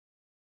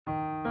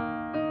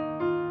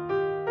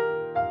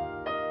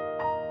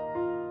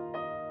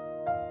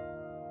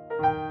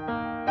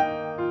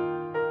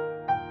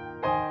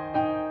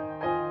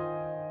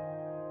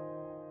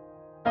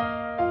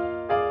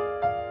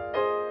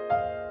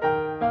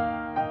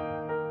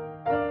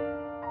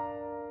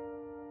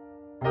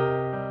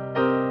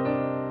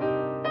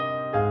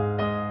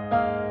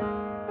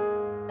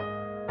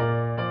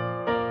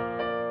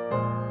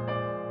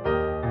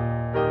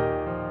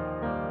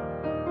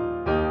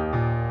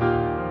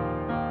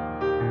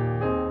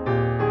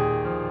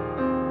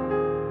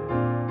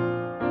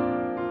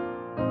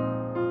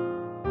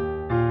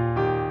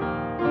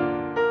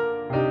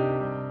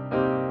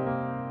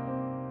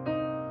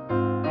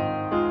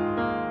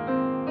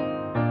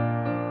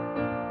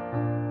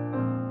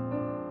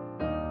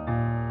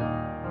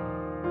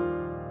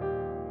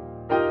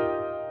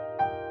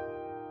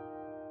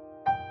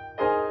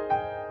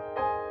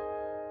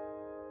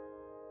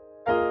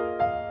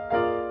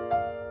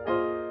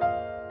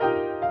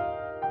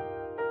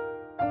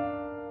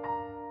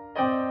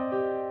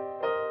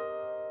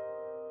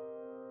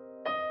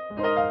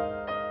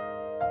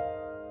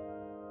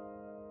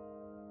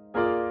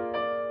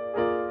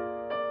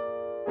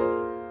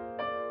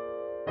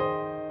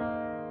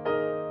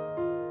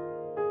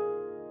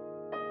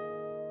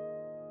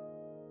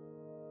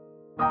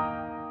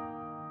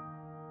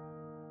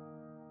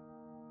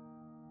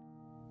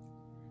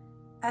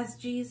As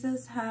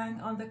Jesus hung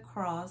on the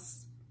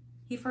cross,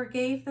 he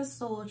forgave the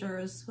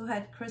soldiers who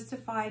had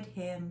crucified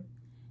him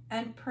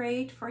and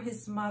prayed for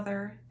his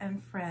mother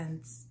and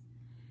friends.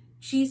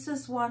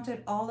 Jesus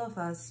wanted all of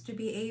us to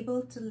be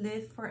able to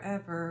live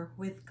forever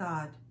with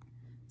God,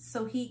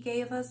 so he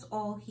gave us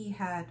all he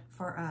had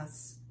for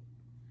us.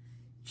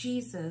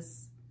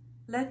 Jesus,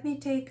 let me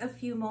take a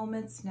few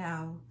moments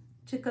now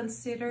to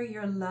consider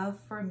your love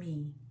for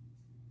me.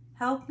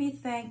 Help me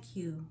thank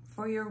you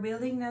for your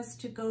willingness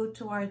to go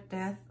to our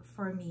death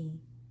for me.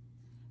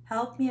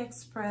 Help me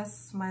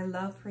express my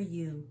love for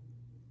you.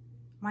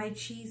 My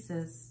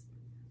Jesus,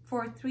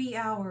 for 3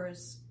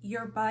 hours,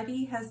 your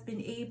body has been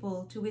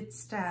able to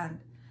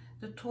withstand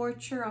the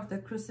torture of the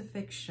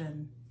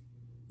crucifixion.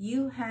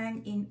 You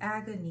hang in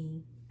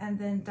agony and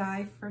then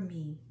die for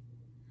me.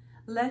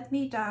 Let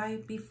me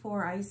die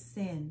before I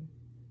sin,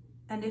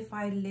 and if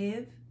I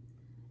live,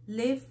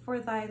 live for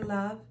thy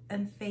love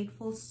and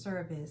faithful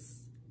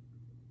service.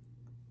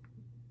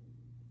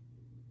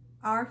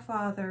 Our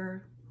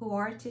Father, who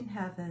art in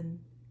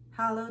heaven,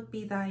 hallowed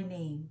be thy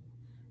name.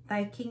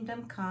 Thy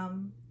kingdom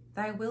come,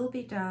 thy will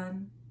be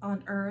done,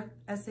 on earth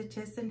as it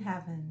is in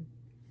heaven.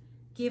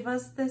 Give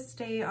us this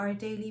day our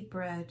daily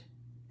bread,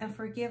 and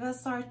forgive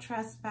us our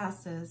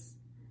trespasses,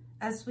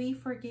 as we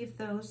forgive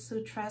those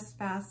who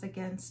trespass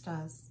against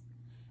us.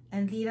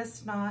 And lead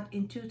us not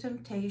into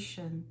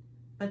temptation,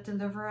 but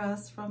deliver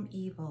us from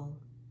evil.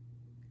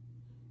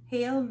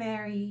 Hail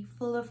Mary,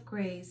 full of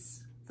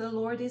grace, the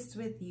Lord is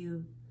with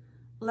you.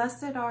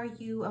 Blessed are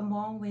you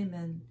among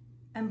women,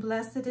 and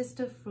blessed is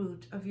the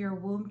fruit of your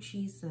womb,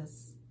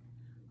 Jesus.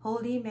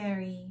 Holy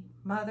Mary,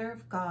 Mother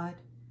of God,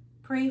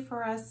 pray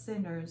for us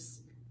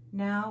sinners,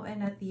 now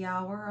and at the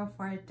hour of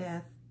our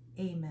death.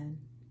 Amen.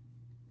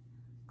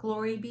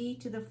 Glory be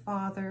to the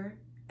Father,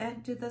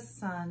 and to the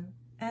Son,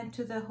 and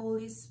to the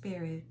Holy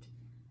Spirit,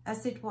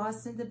 as it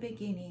was in the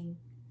beginning,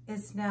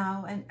 is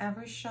now, and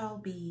ever shall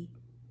be,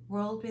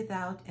 world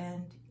without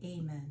end.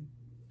 Amen.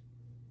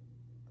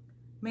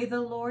 May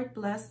the Lord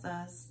bless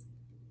us,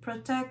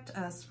 protect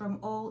us from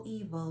all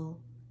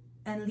evil,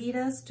 and lead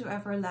us to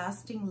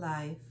everlasting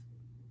life.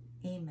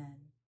 Amen.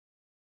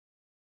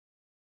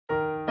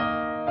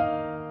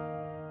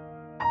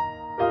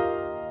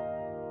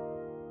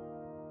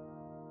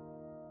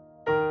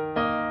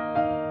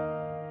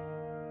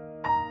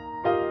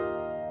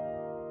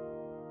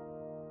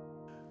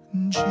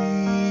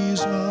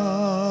 Jesus,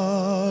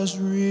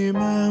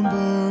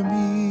 remember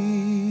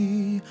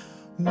me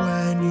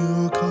when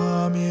you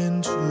come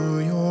into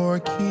your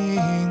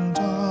kingdom.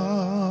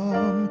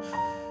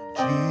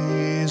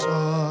 Jesus,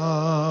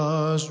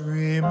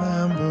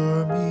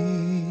 remember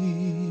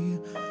me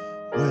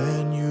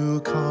when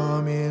you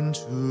come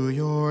into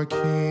your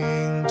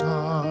kingdom.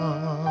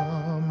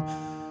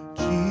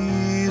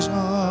 Jesus,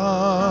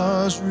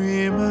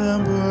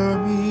 remember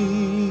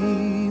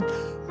me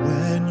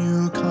when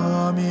you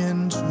come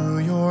into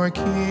your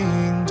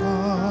kingdom.